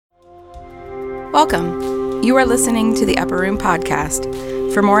Welcome. You are listening to the Upper Room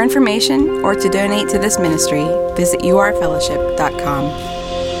Podcast. For more information or to donate to this ministry, visit urfellowship.com.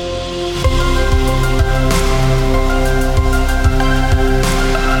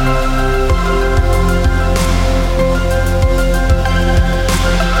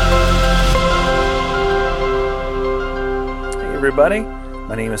 Hey everybody,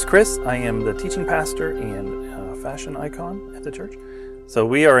 my name is Chris. I am the teaching pastor and fashion icon at the church. So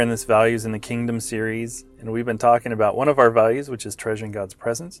we are in this Values in the Kingdom series, and we've been talking about one of our values, which is treasuring God's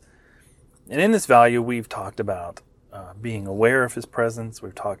presence. And in this value, we've talked about being aware of His presence.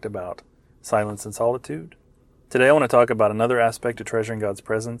 We've talked about silence and solitude. Today I want to talk about another aspect of treasuring God's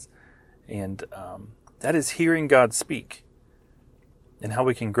presence, and that is hearing God speak and how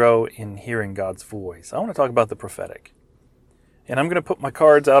we can grow in hearing God's voice. I want to talk about the prophetic. And I'm going to put my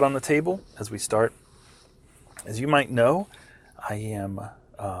cards out on the table as we start. As you might know, I am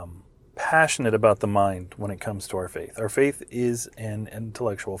passionate about the mind when it comes to our faith. Our faith is an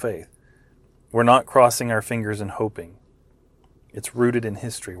intellectual faith. We're not crossing our fingers and hoping. It's rooted in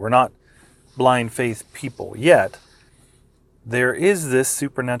history. We're not blind faith people. Yet, there is this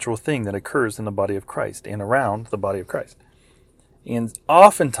supernatural thing that occurs in the body of Christ and around the body of Christ. And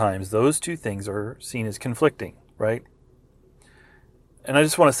oftentimes, those two things are seen as conflicting, right? And I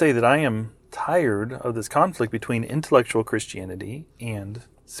just want to say that I am tired of this conflict between intellectual Christianity and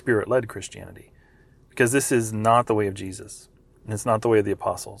Spirit-led Christianity, because this is not the way of Jesus, and it's not the way of the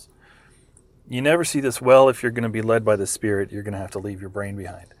apostles. You never see this. Well, if you're going to be led by the Spirit, you're going to have to leave your brain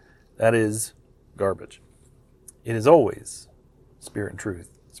behind. That is garbage. It is always Spirit and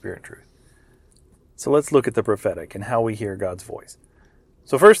truth, Spirit and truth. So let's look at the prophetic and how we hear God's voice.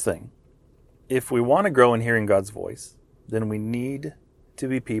 So first thing, if we want to grow in hearing God's voice, then we need to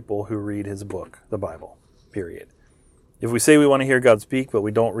be people who read His book, the Bible, period. If we say we want to hear God speak, but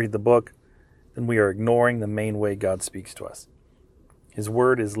we don't read the book, then we are ignoring the main way God speaks to us. His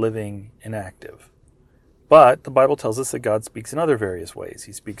word is living and active. But the Bible tells us that God speaks in other various ways.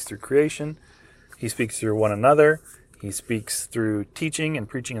 He speaks through creation. He speaks through one another. He speaks through teaching and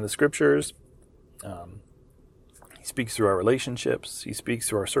preaching of the Scriptures. He speaks through our relationships. He speaks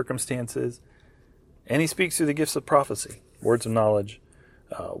through our circumstances. And He speaks through the gifts of prophecy, words of knowledge,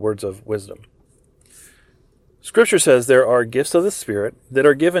 words of wisdom. Scripture says there are gifts of the Spirit that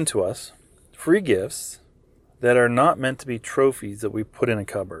are given to us, free gifts that are not meant to be trophies that we put in a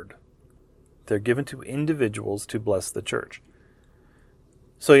cupboard. They're given to individuals to bless the church.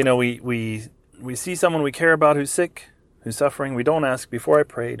 So, we see someone we care about who's sick, who's suffering. We don't ask, before I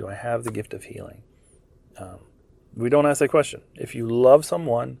pray, do I have the gift of healing? We don't ask that question. If you love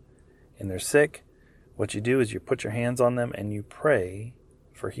someone and they're sick, what you do is you put your hands on them and you pray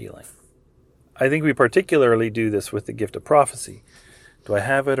for healing. I think we particularly do this with the gift of prophecy. Do I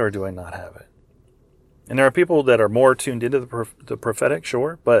have it or do I not have it? And there are people that are more tuned into the prophetic,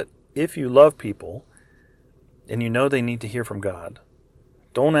 sure, but if you love people and you know they need to hear from God,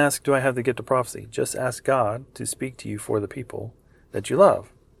 don't ask, do I have the gift of prophecy? Just ask God to speak to you for the people that you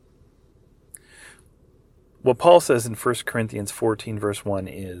love. What Paul says in 1 Corinthians 14 verse 1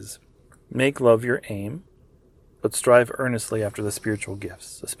 is, make love your aim, but strive earnestly after the spiritual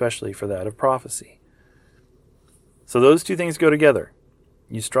gifts, especially for that of prophecy. So those two things go together.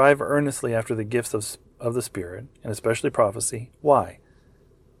 You strive earnestly after the gifts of the Spirit, and especially prophecy. Why?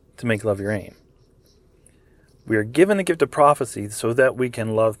 To make love your aim. We are given the gift of prophecy so that we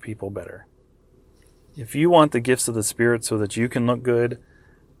can love people better. If you want the gifts of the Spirit so that you can look good,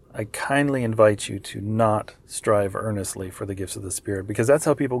 I kindly invite you to not strive earnestly for the gifts of the Spirit, because that's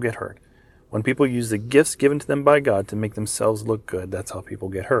how people get hurt. When people use the gifts given to them by God to make themselves look good, that's how people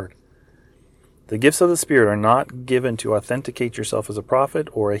get hurt. The gifts of the Spirit are not given to authenticate yourself as a prophet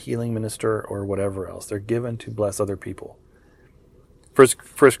or a healing minister or whatever else. They're given to bless other people. 1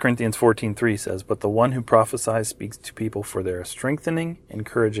 Corinthians 14:3 says, but the one who prophesies speaks to people for their strengthening,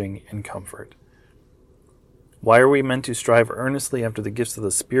 encouraging, and comfort. Why are we meant to strive earnestly after the gifts of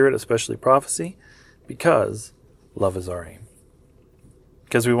the Spirit, especially prophecy? Because love is our aim.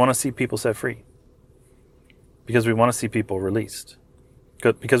 Because we want to see people set free. Because we want to see people released.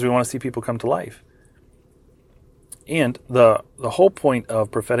 Because we want to see people come to life. And the whole point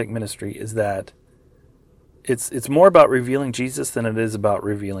of prophetic ministry is that it's more about revealing Jesus than it is about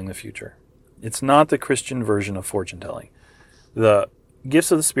revealing the future. It's not the Christian version of fortune telling. The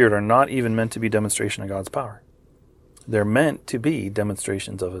gifts of the Spirit are not even meant to be demonstration of God's power. They're meant to be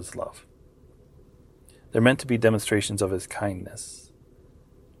demonstrations of His love. They're meant to be demonstrations of His kindness.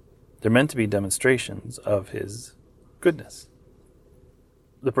 They're meant to be demonstrations of His goodness.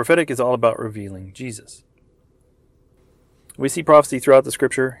 The prophetic is all about revealing Jesus. We see prophecy throughout the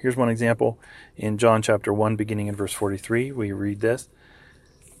scripture. Here's one example. In John chapter 1, beginning in verse 43, we read this.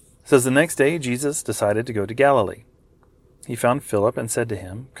 It says, "The next day Jesus decided to go to Galilee. He found Philip and said to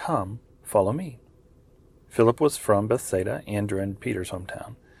him, 'Come, follow me.' Philip was from Bethsaida, Andrew and Peter's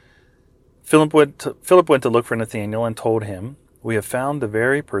hometown. Philip went to look for Nathanael and told him, 'We have found the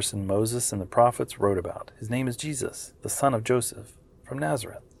very person Moses and the prophets wrote about. His name is Jesus, the son of Joseph, from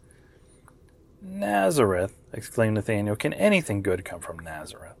Nazareth.'" "Nazareth," exclaimed Nathanael. "Can anything good come from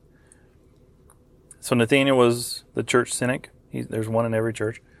Nazareth?" So Nathanael was the church cynic. There's one in every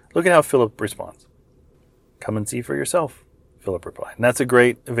church. Look at how Philip responds. "Come and see for yourself," Philip replied. And that's a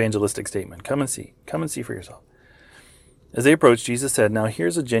great evangelistic statement. Come and see for yourself. As they approached, Jesus said, "Now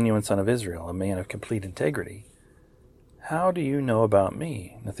here's a genuine son of Israel, a man of complete integrity." "How do you know about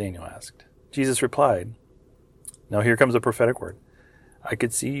me?" Nathanael asked. Jesus replied, "Now here comes a prophetic word. I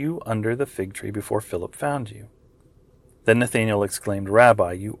could see you under the fig tree before Philip found you." Then Nathanael exclaimed,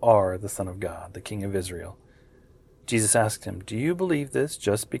 "Rabbi, you are the Son of God, the King of Israel." Jesus asked him, "Do you believe this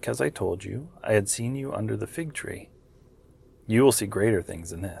just because I told you I had seen you under the fig tree? You will see greater things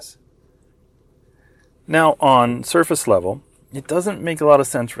than this." Now, on surface level, it doesn't make a lot of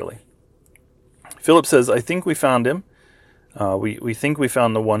sense, really. Philip says, "I think we found him. We think we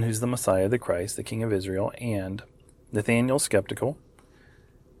found the one who's the Messiah, the Christ, the King of Israel." And Nathanael's skeptical.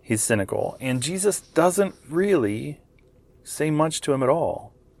 He's cynical. And Jesus doesn't really say much to him at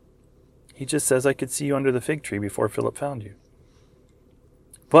all. He just says, "I could see you under the fig tree before Philip found you."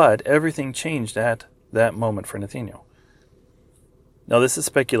 But everything changed at that moment for Nathanael. Now, this is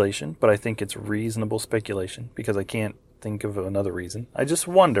speculation, but I think it's reasonable speculation because I can't think of another reason. I just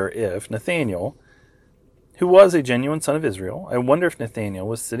wonder if Nathanael, who was a genuine son of Israel, I wonder if Nathanael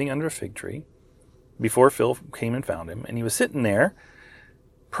was sitting under a fig tree before Phil came and found him, and he was sitting there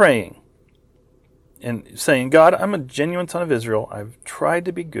praying and saying, "God, I'm a genuine son of Israel. I've tried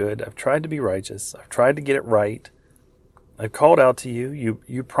to be good. I've tried to be righteous. I've tried to get it right. I've called out to you.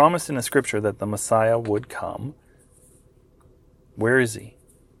 You promised in the scripture that the Messiah would come. Where is he?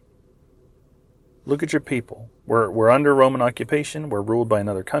 Look at your people. We're under Roman occupation. We're ruled by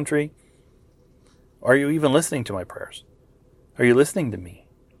another country. Are you even listening to my prayers? Are you listening to me?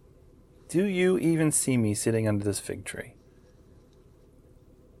 Do you even see me sitting under this fig tree?"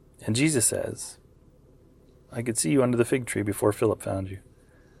 And Jesus says, "I could see you under the fig tree before Philip found you."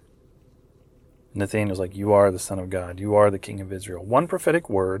 Nathanael's like, "You are the Son of God. You are the King of Israel." One prophetic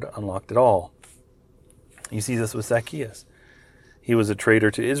word unlocked it all. You see this with Zacchaeus. He was a traitor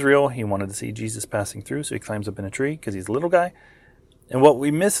to Israel. He wanted to see Jesus passing through, so he climbs up in a tree because he's a little guy. And what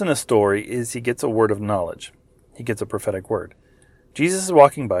we miss in the story is he gets a word of knowledge. He gets a prophetic word. Jesus is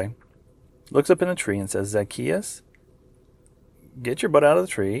walking by, looks up in a tree and says, "Zacchaeus, get your butt out of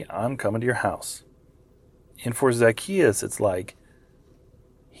the tree. I'm coming to your house." And for Zacchaeus, it's like,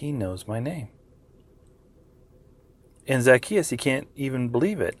 he knows my name. And Zacchaeus, he can't even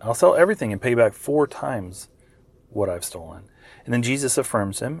believe it. "I'll sell everything and pay back 4 times what I've stolen." And then Jesus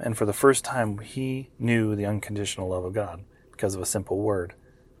affirms him, and for the first time, he knew the unconditional love of God because of a simple word.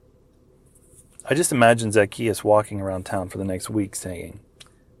 I just imagine Zacchaeus walking around town for the next week saying,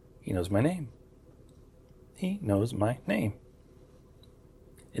 "He knows my name. He knows my name."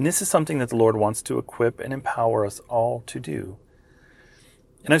 And this is something that the Lord wants to equip and empower us all to do.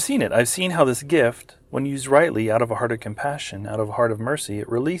 And I've seen it. I've seen how this gift, when used rightly, out of a heart of compassion, out of a heart of mercy, it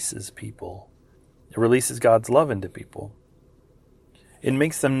releases people. It releases God's love into people. It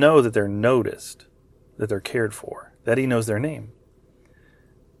makes them know that they're noticed, that they're cared for, that He knows their name.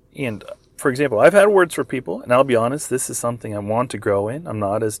 And, for example, I've had words for people, and I'll be honest, this is something I want to grow in. I'm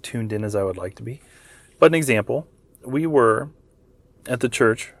not as tuned in as I would like to be. But an example, we were at the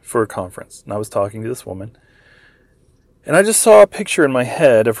church for a conference, and I was talking to this woman, and I just saw a picture in my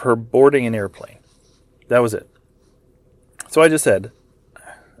head of her boarding an airplane. That was it. So I just said,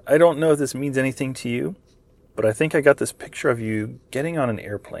 "I don't know if this means anything to you, but I think I got this picture of you getting on an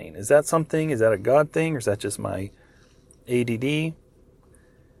airplane. Is that something? Is that a God thing? Or is that just my ADD?"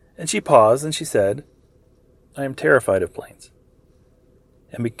 And she paused and she said, "I am terrified of planes.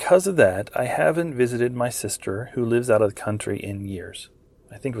 And because of that, I haven't visited my sister who lives out of the country in years."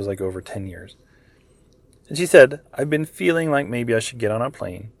 I think it was like over 10 years. And she said, "I've been feeling like maybe I should get on a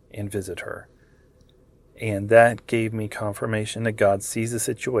plane and visit her. And that gave me confirmation that God sees the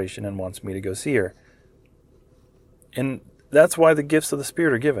situation and wants me to go see her." And that's why the gifts of the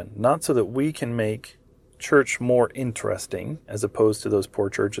Spirit are given, not so that we can make church more interesting as opposed to those poor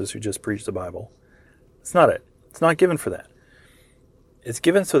churches who just preach the Bible. It's not it. It's not given for that. It's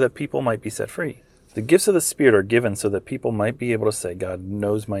given so that people might be set free. The gifts of the Spirit are given so that people might be able to say, "God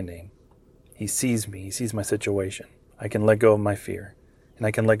knows my name. He sees me. He sees my situation. I can let go of my fear, and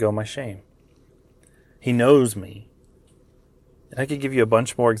I can let go of my shame. He knows me. And I could give you a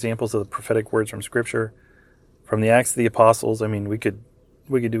bunch more examples of the prophetic words from Scripture, from the Acts of the Apostles. I mean, we could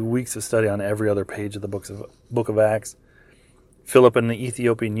do weeks of study on every other page of the book of Acts. Philip and the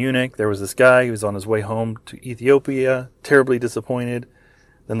Ethiopian eunuch. There was this guy who was on his way home to Ethiopia, terribly disappointed.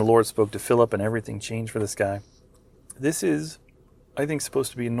 Then the Lord spoke to Philip, and everything changed for this guy. This is, I think,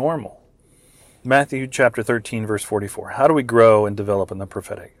 supposed to be normal. Matthew chapter 13, verse 44. How do we grow and develop in the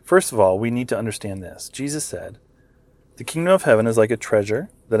prophetic? First of all, we need to understand this. Jesus said, "The kingdom of heaven is like a treasure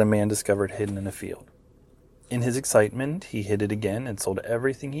that a man discovered hidden in a field. In his excitement, he hid it again and sold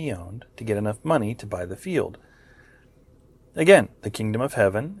everything he owned to get enough money to buy the field." Again, the kingdom of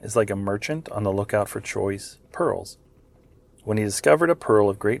heaven is like a merchant on the lookout for choice pearls. When he discovered a pearl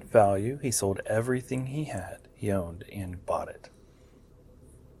of great value, he sold everything he owned, and bought it.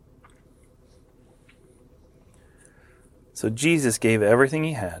 So Jesus gave everything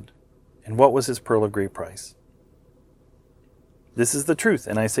he had, and what was his pearl of great price? This is the truth,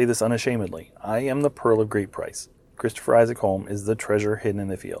 and I say this unashamedly. I am the pearl of great price. Christopher Isaac Holm is the treasure hidden in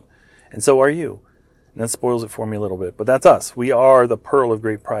the field. And so are you. And that spoils it for me a little bit, but that's us. We are the pearl of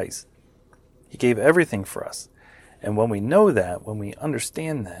great price. He gave everything for us. And when we know that, when we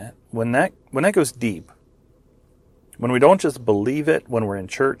understand that, when that goes deep, when we don't just believe it when we're in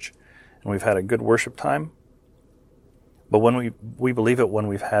church and we've had a good worship time, but when we believe it when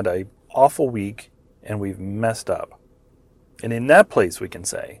we've had an awful week and we've messed up. And in that place we can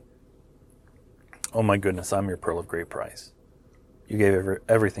say, "Oh my goodness, I'm your pearl of great price. You gave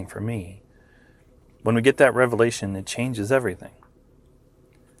everything for me." When we get that revelation, it changes everything.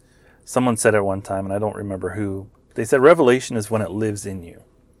 Someone said it one time, and I don't remember who. They said revelation is when it lives in you.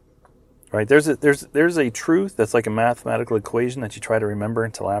 Right? There's a truth that's like a mathematical equation that you try to remember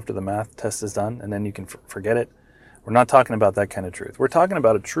until after the math test is done, and then you can forget it. We're not talking about that kind of truth. We're talking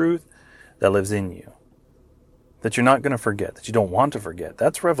about a truth that lives in you, that you're not going to forget, that you don't want to forget.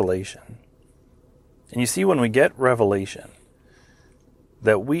 That's revelation. And you see, when we get revelation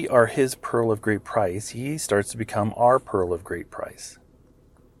that we are his pearl of great price, he starts to become our pearl of great price.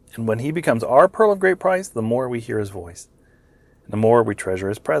 And when he becomes our pearl of great price, the more we hear his voice, the more we treasure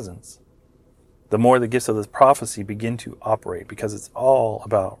his presence, the more the gifts of this prophecy begin to operate, because it's all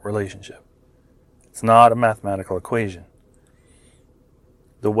about relationship. It's not a mathematical equation.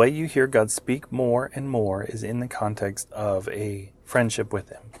 The way you hear God speak more and more is in the context of a friendship with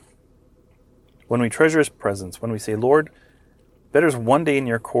him. When we treasure his presence, when we say, "Lord, better's one day in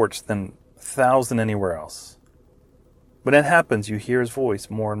your courts than 1,000 anywhere else." When that happens, you hear his voice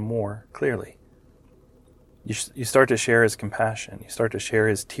more and more clearly. You start to share his compassion. You start to share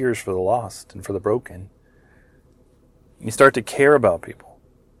his tears for the lost and for the broken. You start to care about people.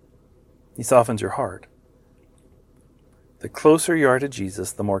 He softens your heart. The closer you are to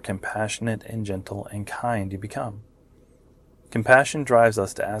Jesus, the more compassionate and gentle and kind you become. Compassion drives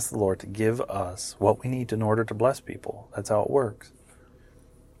us to ask the Lord to give us what we need in order to bless people. That's how it works.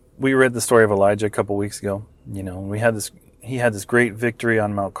 We read the story of Elijah a couple weeks ago. He had this great victory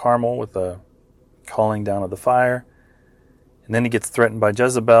on Mount Carmel with the calling down of the fire. And then he gets threatened by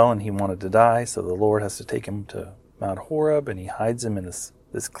Jezebel, and he wanted to die, so the Lord has to take him to Mount Horeb, and he hides him in this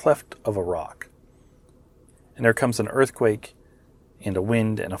cleft of a rock. And there comes an earthquake and a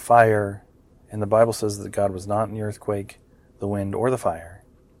wind and a fire, and the Bible says that God was not in the earthquake, the wind, or the fire.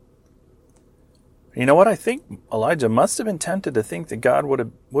 You know what? I think Elijah must have been tempted to think that God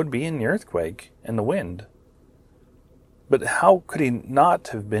would be in the earthquake and the wind. But how could he not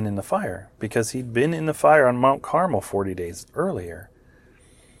have been in the fire? Because he'd been in the fire on Mount Carmel 40 days earlier.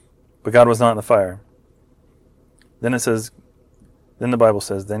 But God was not in the fire. Then the Bible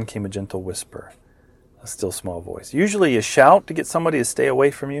says, then came a gentle whisper, a still small voice. Usually you shout to get somebody to stay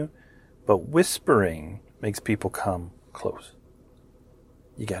away from you, but whispering makes people come close.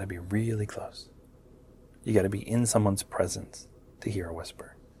 You got to be really close. You got to be in someone's presence to hear a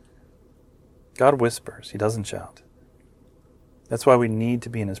whisper. God whispers. He doesn't shout. That's why we need to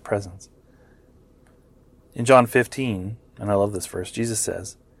be in his presence. In John 15, and I love this verse, Jesus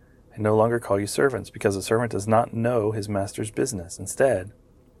says, "I no longer call you servants, because a servant does not know his master's business. Instead,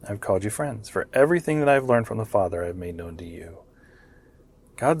 I've called you friends. For everything that I've learned from the Father, I've made known to you."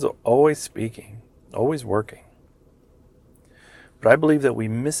 God's always speaking, always working. But I believe that we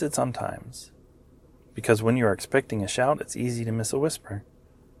miss it sometimes, because when you are expecting a shout, it's easy to miss a whisper.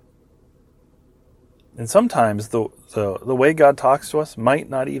 And sometimes the way God talks to us might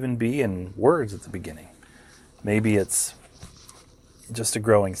not even be in words at the beginning. Maybe it's just a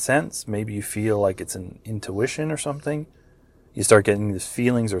growing sense. Maybe you feel like it's an intuition or something. You start getting these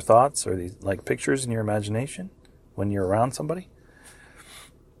feelings or thoughts or these like pictures in your imagination. when you're around somebody.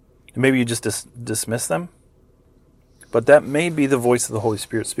 Maybe you just dismiss them. But that may be the voice of the Holy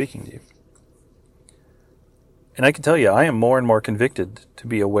Spirit speaking to you. And I can tell you, I am more and more convicted to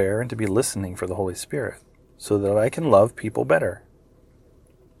be aware and to be listening for the Holy Spirit so that I can love people better.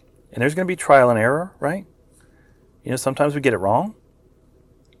 And there's going to be trial and error, right? Sometimes we get it wrong.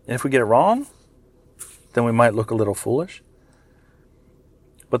 And if we get it wrong, then we might look a little foolish.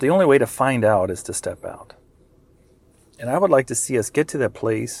 But the only way to find out is to step out. And I would like to see us get to that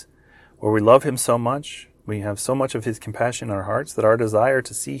place where we love Him so much, we have so much of His compassion in our hearts that our desire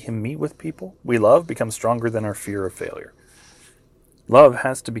to see Him meet with people we love becomes stronger than our fear of failure. Love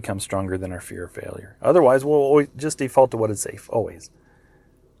has to become stronger than our fear of failure. Otherwise, we'll always just default to what is safe, always.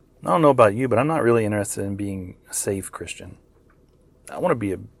 I don't know about you, but I'm not really interested in being a safe Christian. I want to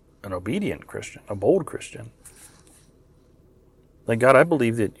be an obedient Christian, a bold Christian. Like, God, I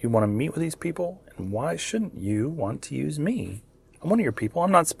believe that you want to meet with these people, and why shouldn't you want to use me? I'm one of your people.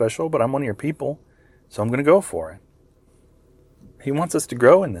 I'm not special, but I'm one of your people, so I'm going to go for it. He wants us to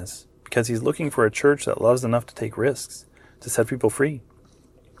grow in this because He's looking for a church that loves enough to take risks, to set people free.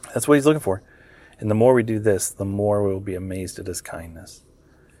 That's what He's looking for. And the more we do this, the more we'll be amazed at His kindness.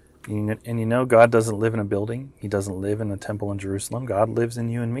 And God doesn't live in a building. He doesn't live in a temple in Jerusalem. God lives in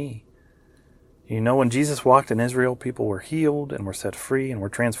you and me. When Jesus walked in Israel, people were healed and were set free and were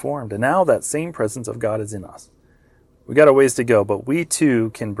transformed. And now that same presence of God is in us. We got a ways to go, but we too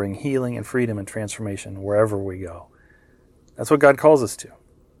can bring healing and freedom and transformation wherever we go. That's what God calls us to.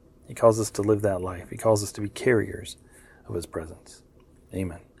 He calls us to live that life. He calls us to be carriers of His presence.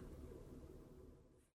 Amen.